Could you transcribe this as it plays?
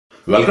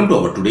Welcome to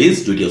our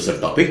today's duty of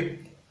self topic,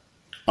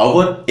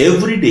 our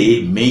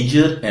everyday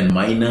major and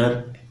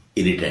minor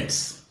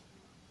irritants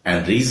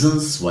and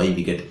reasons why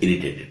we get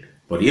irritated.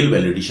 For real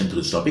value addition to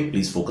this topic,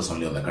 please focus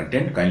only on the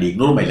content. Kindly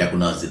ignore my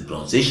lacunas in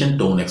pronunciation,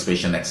 tone,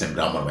 expression, accent,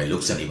 grammar, my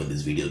looks, and even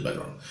this video's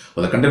background.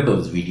 For the content of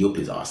this video,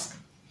 please ask.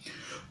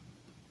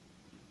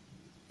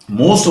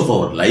 Most of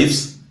our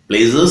life's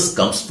pleasures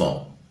comes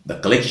from the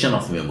collection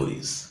of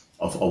memories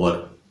of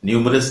our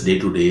numerous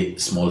day-to-day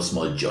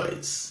small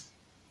joys.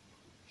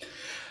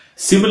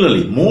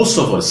 Similarly, most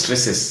of our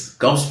stresses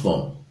comes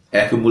from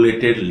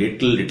accumulated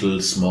little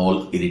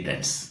small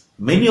irritants.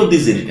 Many of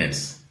these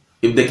irritants,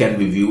 if they can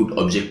be viewed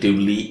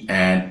objectively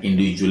and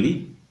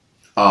individually,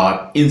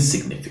 are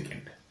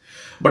insignificant.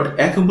 But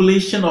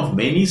accumulation of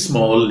many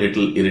small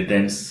little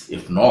irritants,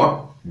 if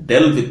not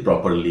dealt with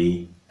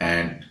properly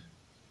and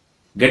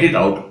get it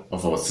out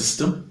of our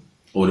system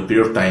over a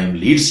period of time,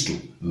 leads to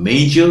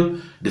major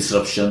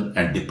disruption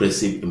and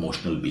depressive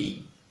emotional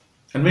being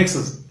and makes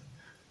us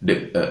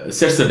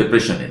sets the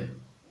depression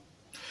in.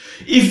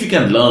 If we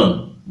can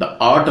learn the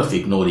art of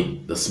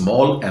ignoring the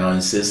small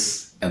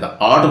annoyances and the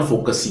art of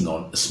focusing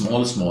on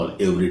small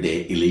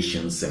everyday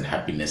elations and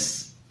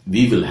happiness,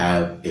 we will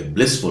have a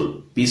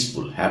blissful,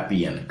 peaceful,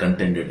 happy and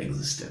contented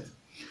existence.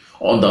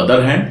 On the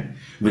other hand,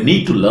 we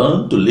need to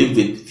learn to live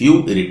with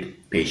few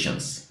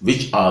irritations,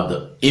 which are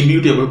the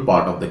immutable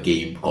part of the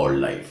game called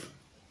life.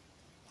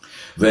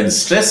 When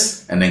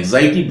stress and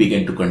anxiety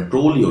begin to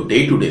control your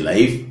day-to-day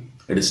life,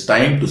 it is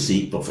time to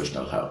seek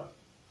professional help.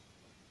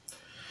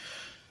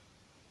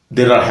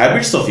 There are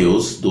habits of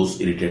yours,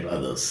 those irritate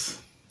others.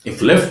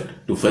 If left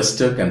to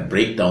fester, can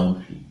break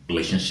down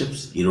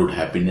relationships, erode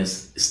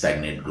happiness,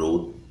 stagnate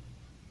growth,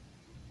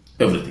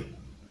 everything.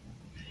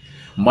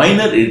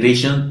 Minor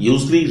irritation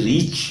usually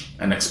reach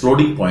an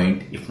exploding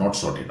point if not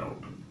sorted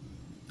out.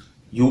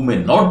 You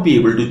may not be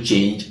able to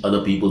change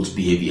other people's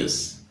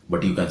behaviors,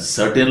 but you can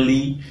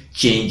certainly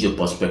change your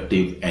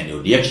perspective and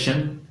your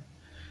reaction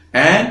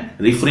and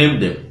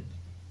reframe them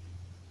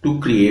to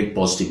create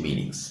positive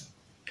meanings.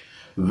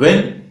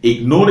 When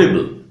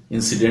ignorable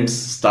incidents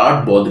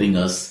start bothering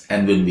us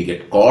and when we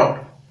get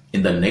caught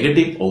in the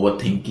negative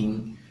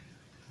overthinking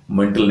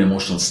mental and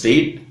emotional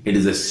state, it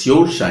is a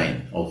sure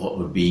sign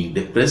of being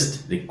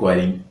depressed,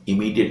 requiring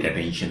immediate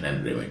attention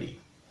and remedy.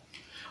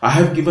 I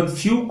have given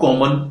few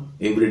common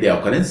everyday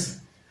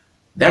occurrences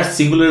that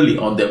singularly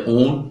on their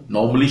own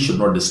normally should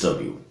not disturb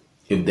you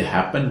if they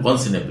happen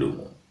once in a blue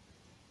moon.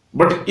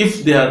 But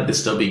if they are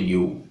disturbing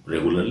you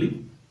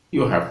regularly,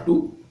 you have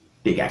to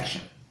take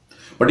action.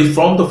 But if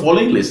from the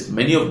following list,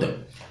 many of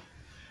them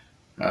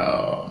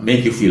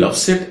make you feel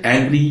upset,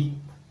 angry,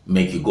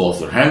 make you go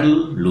off your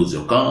handle, lose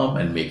your calm,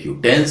 and make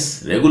you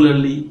tense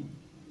regularly,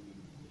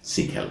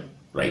 seek help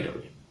right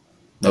away.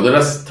 Now there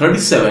are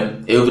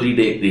 37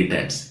 everyday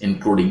irritants,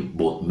 including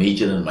both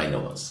major and minor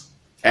ones.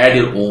 Add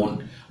your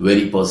own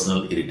very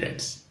personal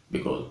irritants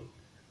because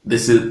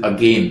this is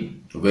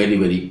again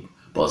very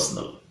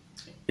personal.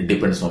 It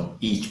depends from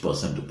each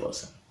person to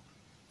person.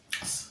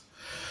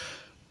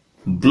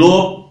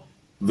 Blow up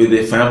with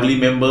a family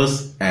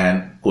members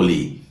and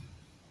colleague.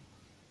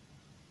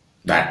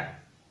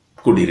 That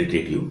could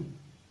irritate you.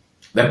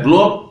 That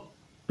blow up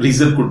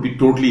reason could be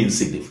totally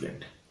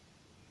insignificant.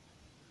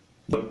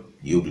 But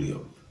you blew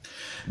up.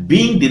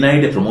 Being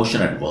denied a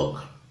promotion at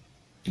work.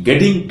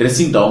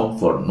 Dressing down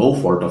for no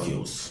fault of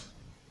yours.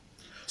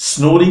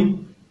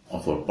 Snoring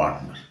of a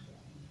partner.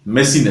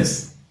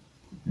 Messiness.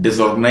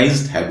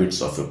 Disorganized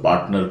habits of your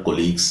partner,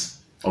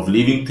 colleagues, of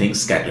leaving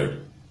things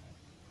scattered.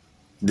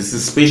 This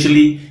is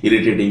especially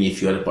irritating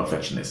if you are a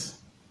perfectionist.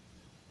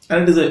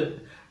 And it is a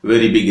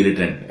very big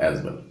irritant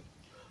as well.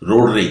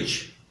 Road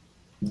rage.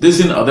 This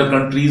in other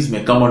countries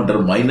may come under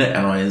minor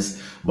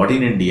annoyance, but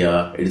in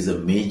India it is a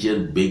major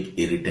big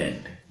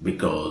irritant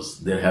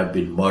because there have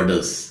been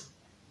murders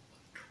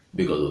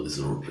because of this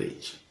road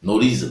rage. No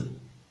reason.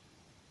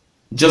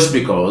 Just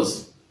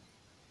because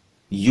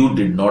you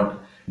did not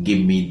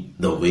give me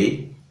the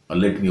way or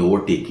let me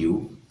overtake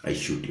you, I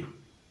shoot you.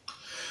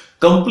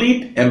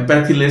 Complete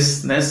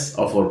empathylessness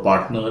of our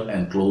partner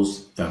and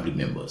close family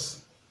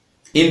members.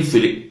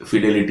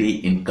 Infidelity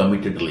in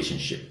committed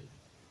relationship.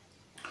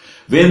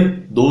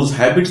 When those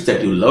habits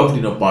that you loved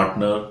in your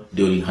partner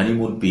during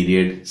honeymoon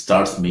period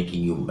starts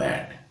making you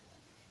mad.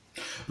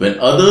 When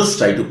others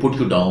try to put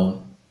you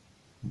down,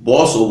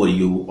 boss over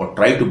you or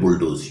try to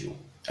bulldoze you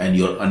and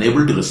you are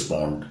unable to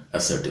respond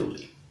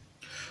assertively.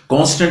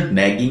 Constant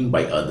nagging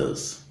by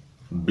others,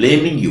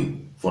 blaming you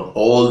for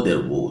all their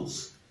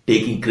woes,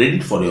 taking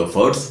credit for your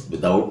efforts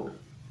without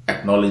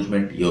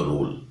acknowledgement your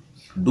role,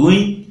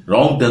 doing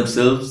wrong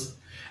themselves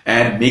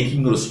and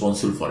making you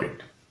responsible for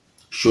it,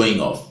 showing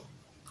off,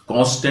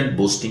 constant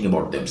boasting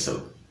about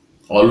themselves,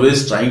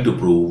 always trying to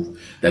prove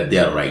that they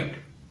are right,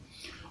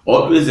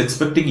 always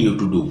expecting you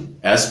to do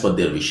as per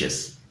their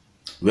wishes.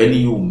 When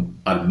you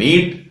are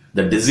made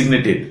the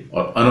designated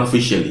or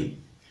unofficially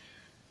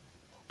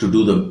to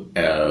do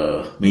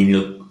the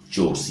menial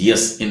chores.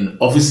 Yes, in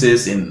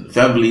offices, in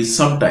families,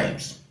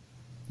 sometimes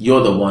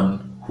you're the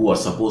one who are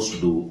supposed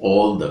to do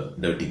all the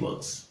dirty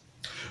works.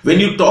 When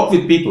you talk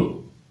with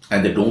people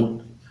and they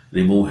don't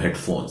remove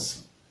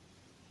headphones,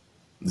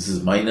 this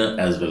is minor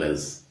as well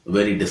as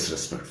very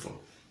disrespectful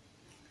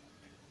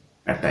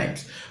at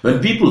times. When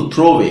people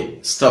throw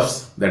away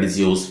stuffs that is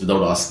yours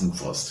without asking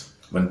first.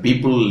 When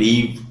people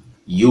leave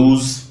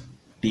used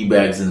tea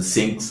bags in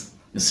sinks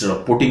instead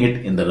of putting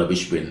it in the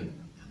rubbish bin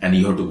and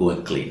you have to go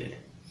and clean it.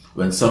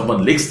 When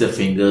someone licks their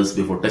fingers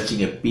before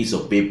touching a piece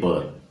of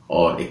paper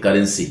or a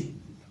currency,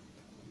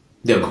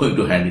 they are going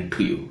to hand it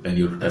to you and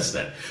you have to touch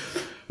that.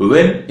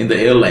 When in the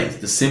airlines,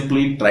 they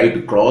simply try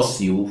to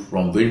cross you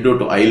from window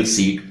to aisle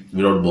seat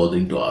without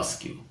bothering to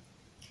ask you.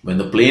 When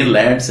the plane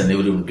lands and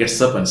everyone gets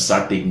up and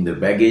start taking their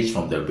baggage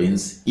from their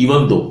bins,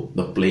 even though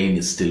the plane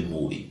is still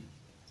moving.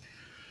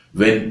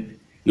 When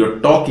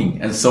you're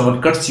talking and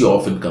someone cuts you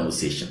off in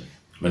conversation.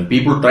 When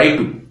people try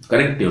to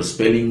correct your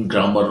spelling,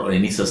 grammar or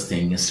any such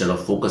thing instead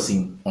of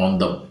focusing on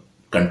the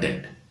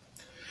content.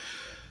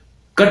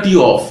 Cut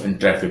you off in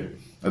traffic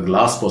at the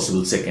last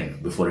possible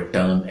second before a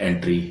turn,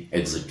 entry,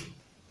 exit.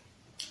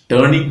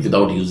 Turning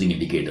without using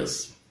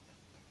indicators.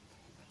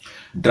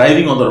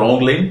 Driving on the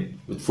wrong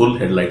lane with full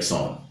headlights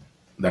on.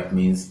 That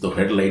means the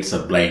headlights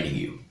are blinding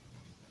you.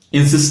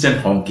 Insistent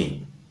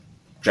honking.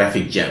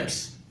 Traffic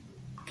jams.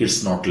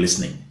 Kids not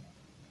listening.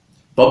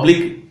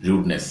 Public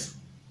rudeness.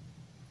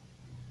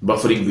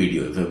 Buffering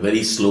video with a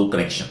very slow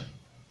connection.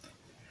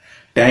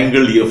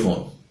 Tangled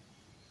earphone.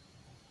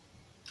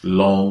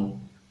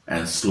 Long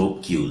and slow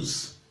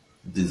queues.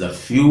 These are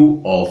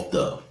few of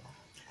the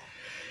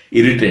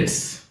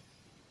irritants,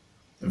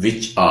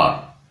 which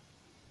are,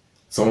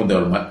 some of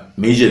them are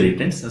major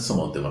irritants and some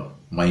of them are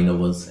minor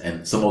ones,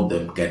 and some of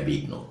them can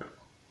be ignored.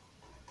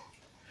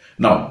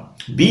 Now,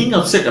 being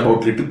upset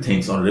about little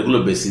things on a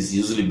regular basis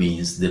usually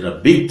means there are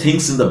big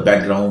things in the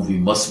background we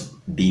must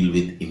deal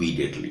with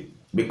immediately,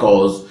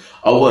 because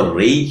our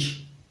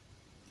rage,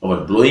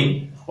 our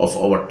blowing of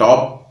our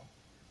top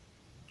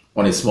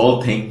on a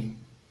small thing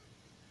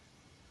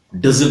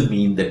doesn't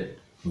mean that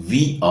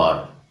we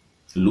are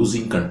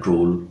losing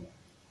control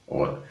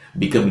or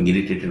becoming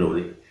irritated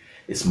over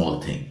a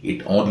small thing.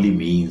 It only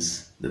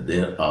means that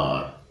there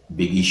are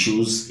big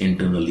issues,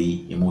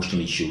 internally,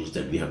 emotional issues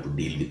that we have to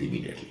deal with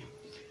immediately.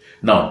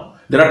 Now,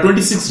 there are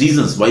 26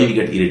 reasons why we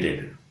get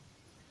irritated.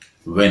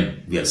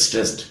 When we are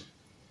stressed,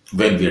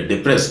 when we are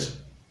depressed,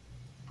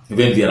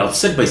 when we are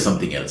upset by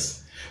something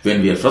else,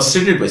 when we are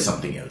frustrated by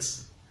something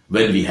else,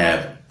 when we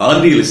have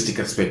unrealistic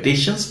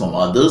expectations from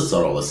others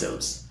or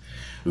ourselves,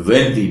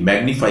 when we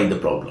magnify the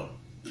problem,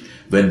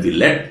 when we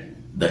let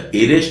the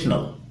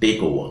irrational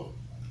take over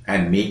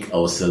and make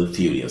ourselves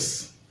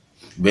furious,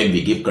 when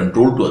we give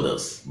control to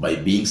others by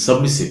being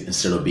submissive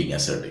instead of being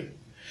assertive,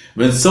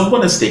 when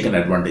someone has taken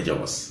advantage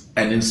of us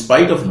and in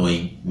spite of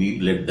knowing we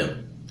let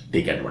them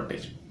take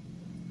advantage,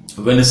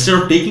 when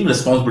instead of taking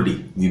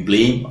responsibility we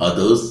blame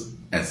others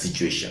and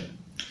situation,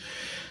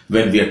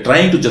 when we are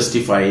trying to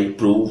justify,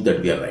 prove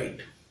that we are right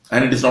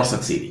and it is not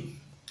succeeding,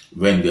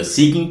 when we are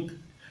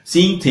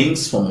seeing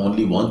things from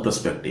only one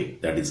perspective,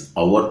 that is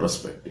our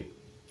perspective,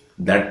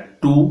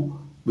 that too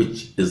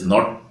which is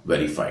not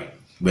verified,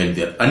 when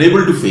we are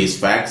unable to face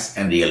facts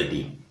and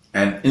reality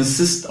and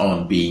insist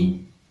on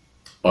being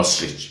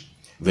ostrich,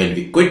 when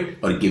we quit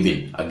or give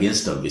in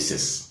against our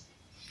wishes,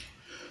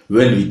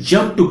 when we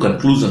jump to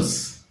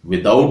conclusions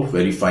without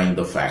verifying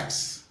the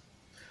facts.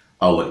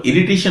 Our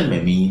irritation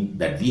may mean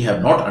that we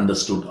have not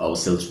understood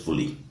ourselves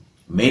fully.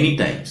 Many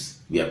times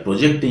we are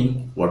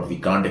projecting what we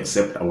can't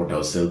accept about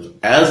ourselves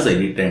as the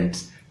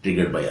irritants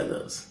triggered by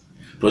others.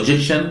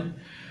 Projection,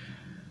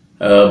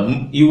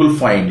 you will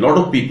find a lot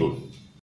of people